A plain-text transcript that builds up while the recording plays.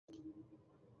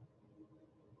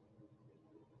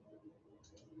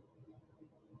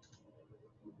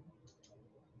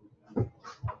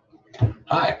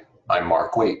Hi, I'm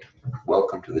Mark Waite.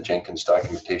 Welcome to the Jenkins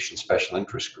Documentation Special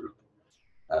Interest Group.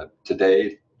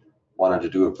 Today, wanted to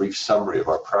do a brief summary of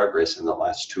our progress in the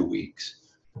last 2 weeks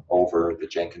over the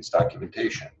Jenkins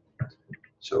documentation.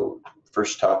 So,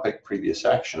 first topic, previous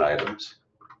action items.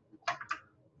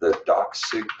 The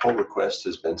docs-sig pull request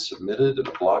has been submitted and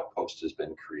a blog post has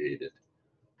been created.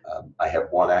 I have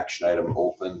one action item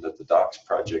open that the docs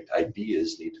project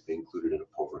ideas need to be included in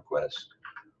a pull request.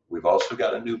 We've also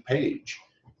got a new page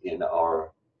in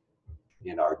our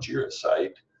Jira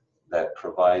site that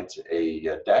provides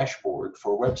a dashboard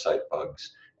for website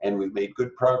bugs, and we've made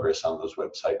good progress on those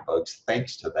website bugs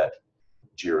thanks to that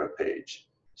Jira page.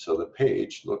 So the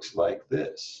page looks like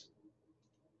this.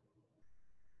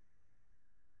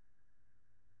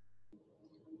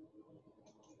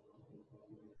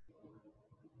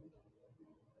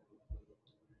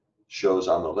 Shows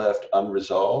on the left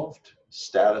unresolved,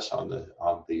 status on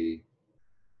the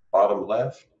bottom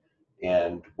left,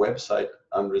 and website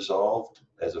unresolved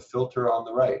as a filter on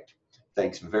the right.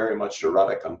 Thanks very much to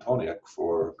Radek Antoniak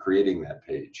for creating that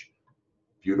page.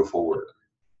 Beautiful work.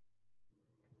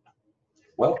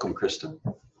 Welcome, Kristen.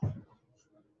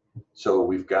 So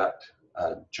we've got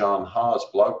John Ha's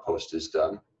blog post is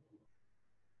done,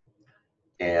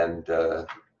 and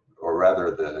or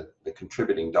rather the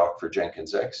contributing doc for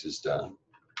Jenkins X is done,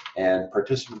 and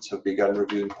participants have begun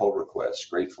reviewing pull requests.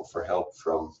 Grateful for help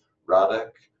from Radek,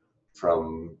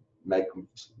 from Meg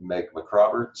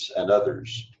McRoberts, and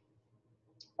others.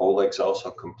 Oleg's also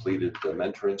completed the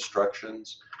mentor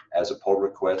instructions as a pull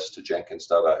request to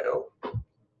Jenkins.io.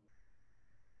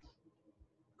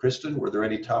 Kristen, were there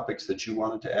any topics that you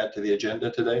wanted to add to the agenda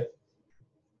today?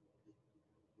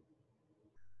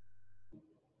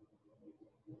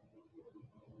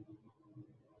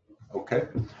 Okay,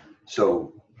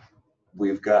 so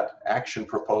we've got action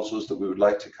proposals that we would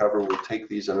like to cover. We'll take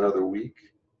these in another week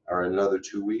or another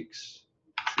 2 weeks,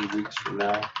 2 weeks from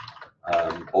now.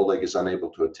 Oleg is unable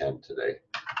to attend today.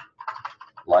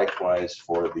 Likewise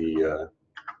for the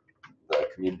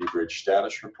Community Bridge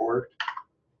status report.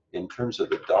 In terms of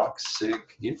the docs-sig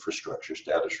infrastructure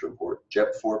status report,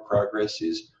 JEP4 progress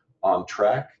is on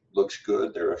track, looks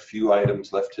good. There are a few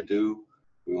items left to do.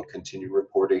 We will continue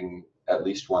reporting at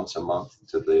least once a month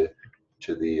to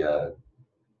the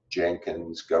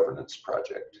Jenkins governance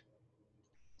project.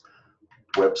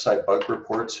 Website bug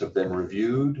reports have been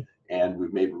reviewed, and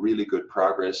we've made really good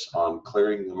progress on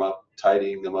clearing them up,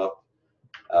 tidying them up.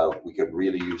 We could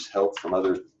really use help from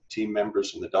other team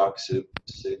members in the docs-sig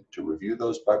to review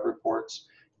those bug reports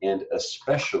and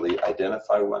especially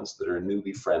identify ones that are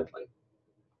newbie friendly.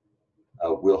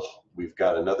 We've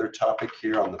got another topic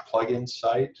here on the plugin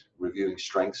site, reviewing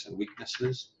strengths and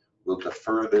weaknesses. We'll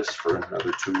defer this for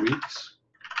another 2 weeks.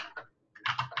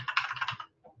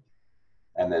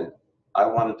 And then I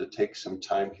wanted to take some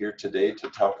time here today to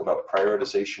talk about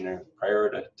prioritization and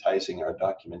prioritizing our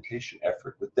documentation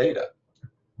effort with data.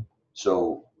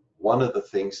 So one of the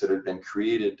things that had been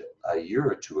created a year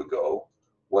or two ago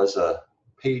was a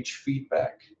page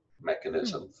feedback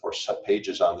mechanism for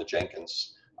pages on the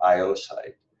Jenkins IO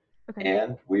site. Okay.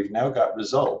 And we've now got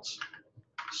results.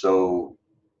 So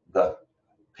the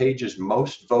pages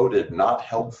most voted not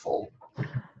helpful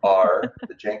are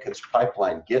the Jenkins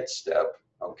pipeline Git step.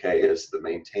 Okay, as the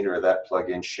maintainer of that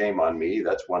plugin, shame on me,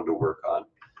 that's one to work on.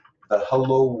 The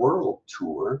Hello World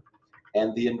tour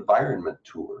and the environment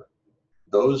tour.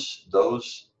 Those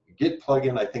Git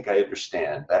plugin, I think I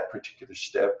understand. That particular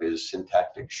step is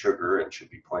syntactic sugar and should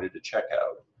be pointed to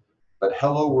checkout. But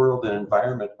Hello World and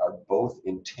environment are both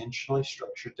intentionally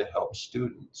structured to help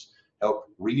students, help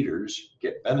readers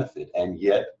get benefit, and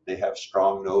yet they have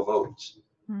strong no votes.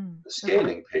 The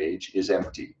scaling page is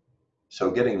empty.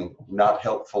 So getting not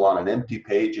helpful on an empty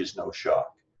page is no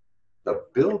shock. The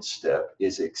build step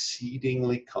is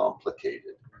exceedingly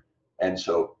complicated. And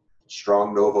so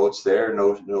strong no votes there,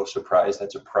 no surprise.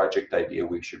 That's a project idea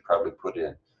we should probably put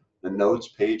in. The nodes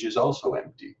page is also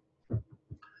empty.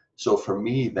 So for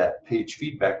me, that page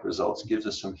feedback results gives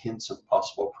us some hints of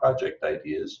possible project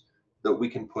ideas that we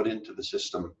can put into the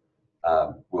system.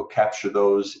 We'll capture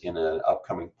those in an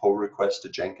upcoming pull request to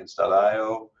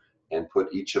Jenkins.io and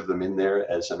put each of them in there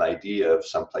as an idea of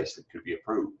some place that could be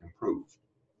improved.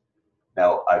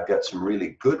 Now, I've got some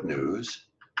really good news.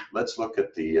 Let's look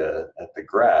at the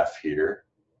graph here.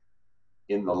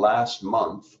 In the last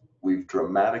month, we've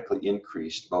dramatically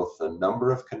increased both the number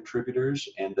of contributors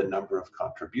and the number of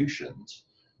contributions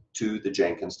to the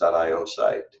Jenkins.io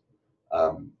site.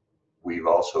 We've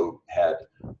also had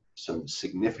some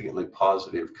significantly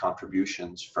positive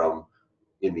contributions from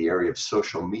in the area of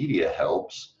social media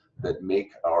helps that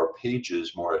make our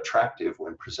pages more attractive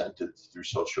when presented through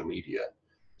social media.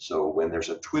 So when there's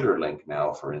a Twitter link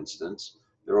now, for instance,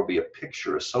 there will be a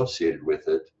picture associated with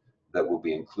it that will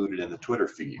be included in the Twitter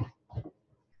feed.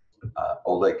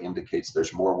 Oleg indicates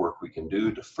there's more work we can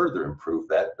do to further improve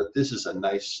that, but this is a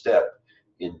nice step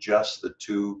in just the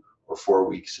 2 or 4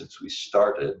 weeks since we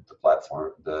started the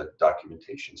platform, the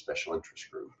documentation special interest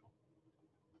group.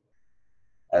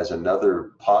 As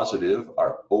another positive,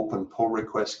 our open pull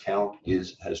request count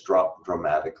has dropped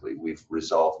dramatically. We've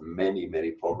resolved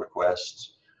many pull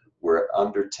requests. We're at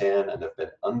under 10 and have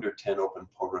been under 10 open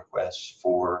pull requests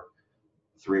for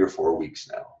 3 or 4 weeks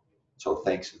now. So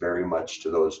thanks very much to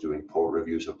those doing pull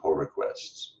reviews of pull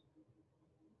requests.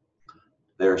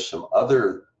 There's some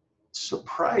other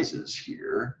surprises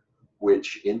here,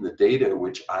 which in the data,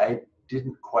 which I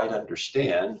didn't quite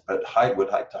understand, but would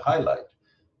like to highlight.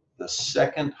 The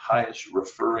second highest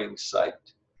referring site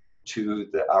to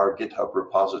our GitHub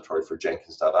repository for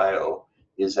Jenkins.io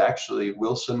is actually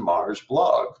Wilson Marr's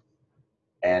blog.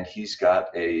 And he's got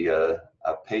a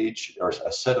page or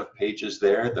a set of pages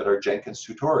there that are Jenkins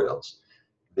tutorials.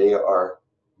 They are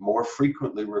more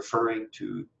frequently referring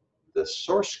to the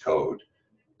source code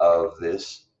of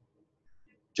this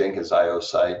Jenkins.io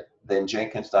site than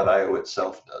Jenkins.io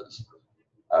itself does.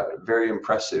 Very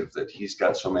impressive that he's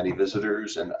got so many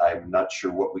visitors, and I'm not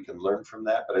sure what we can learn from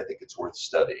that, but I think it's worth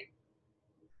studying.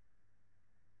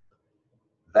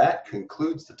 That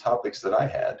concludes the topics that I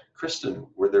had. Kristen,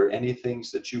 were there any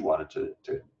things that you wanted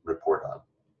to report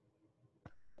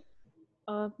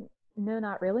on? No,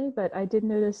 not really, but I did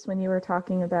notice when you were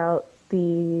talking about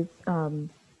the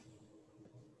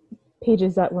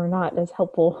pages that were not as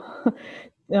helpful,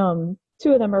 2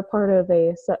 of them are part of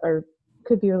or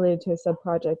could be related to a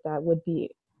sub-project that would be,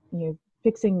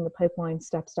 fixing the pipeline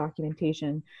steps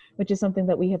documentation, which is something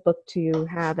that we had looked to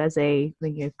have as a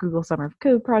Google Summer of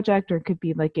Code project, or it could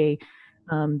be like a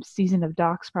season of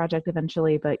docs project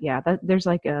eventually. But yeah, there's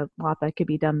like a lot that could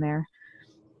be done there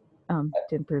to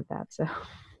improve that. So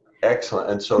excellent.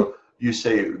 And so you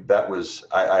say that was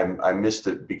I missed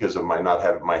it because of my not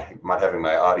having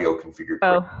my audio configured.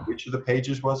 Oh, which of the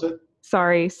pages was it?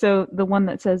 Sorry. So the one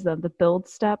that says the build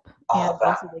step and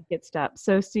also the git step.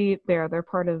 So see they're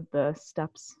part of the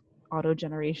steps auto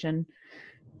generation.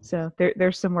 So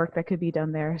there's some work that could be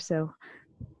done there. So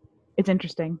it's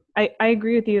interesting. I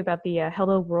agree with you about the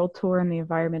Hello World tour and the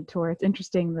environment tour. It's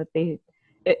interesting that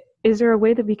is there a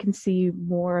way that we can see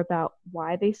more about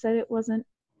why they said it wasn't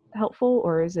helpful,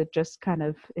 or is it just kind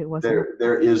of it wasn't?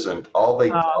 There isn't. All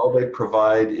they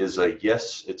provide is a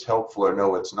yes, it's helpful, or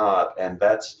no, it's not, and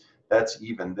that's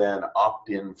even then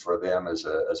opt-in for them as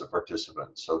a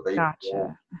participant. So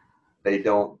they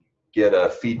don't get a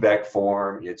feedback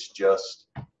form. It's just,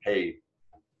 hey,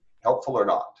 helpful or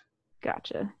not.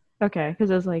 Gotcha. Okay, because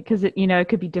it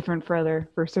could be different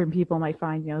for certain people might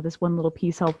find this one little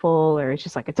piece helpful, or it's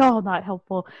just like it's all not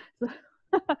helpful.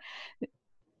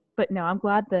 But no, I'm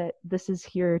glad that this is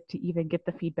here to even get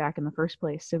the feedback in the first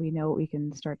place, so we know what we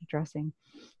can start addressing.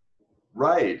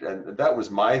 Right, and that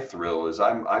was my thrill. Is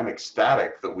I'm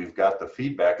ecstatic that we've got the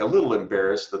feedback. A little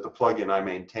embarrassed that the plugin I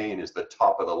maintain is the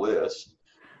top of the list,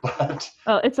 but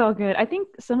it's all good. I think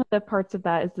some of the parts of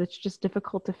that is it's just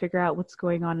difficult to figure out what's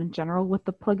going on in general with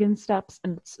the plugin steps,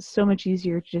 and it's so much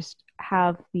easier to just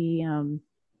have the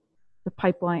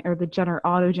pipeline or the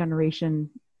auto generation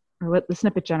or the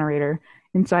snippet generator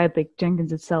inside like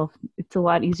Jenkins itself. It's a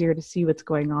lot easier to see what's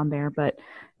going on there, but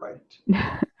right.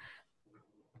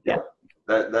 Yeah.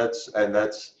 That's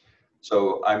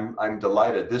so I'm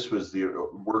delighted. This was the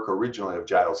work originally of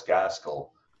Giles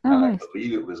Gaskell. Oh, nice. I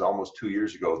believe it was almost 2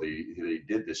 years ago they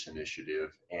did this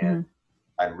initiative, and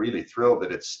I'm really thrilled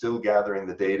that it's still gathering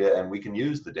the data and we can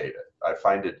use the data. I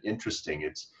find it interesting.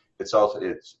 It's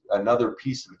another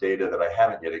piece of data that I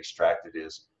haven't yet extracted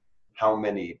is how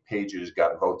many pages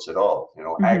got votes at all.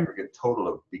 Aggregate total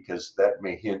of, because that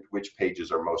may hint which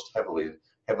pages are most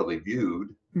heavily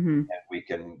viewed, and we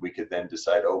could then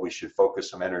decide, we should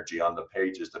focus some energy on the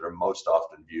pages that are most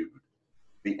often viewed.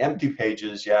 The empty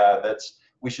pages,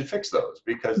 we should fix those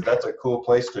because that's a cool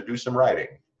place to do some writing.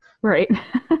 Right.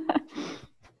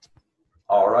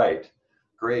 All right,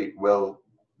 great. Well,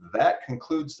 that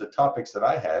concludes the topics that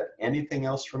I had. Anything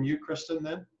else from you, Kristen,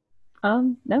 then?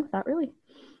 No, not really.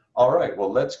 All right, well,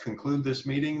 let's conclude this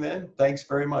meeting then. Thanks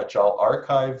very much. I'll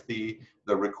archive the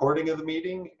recording of the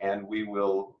meeting, and we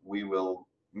will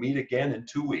meet again in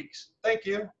 2 weeks. Thank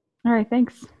you. All right,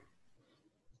 thanks.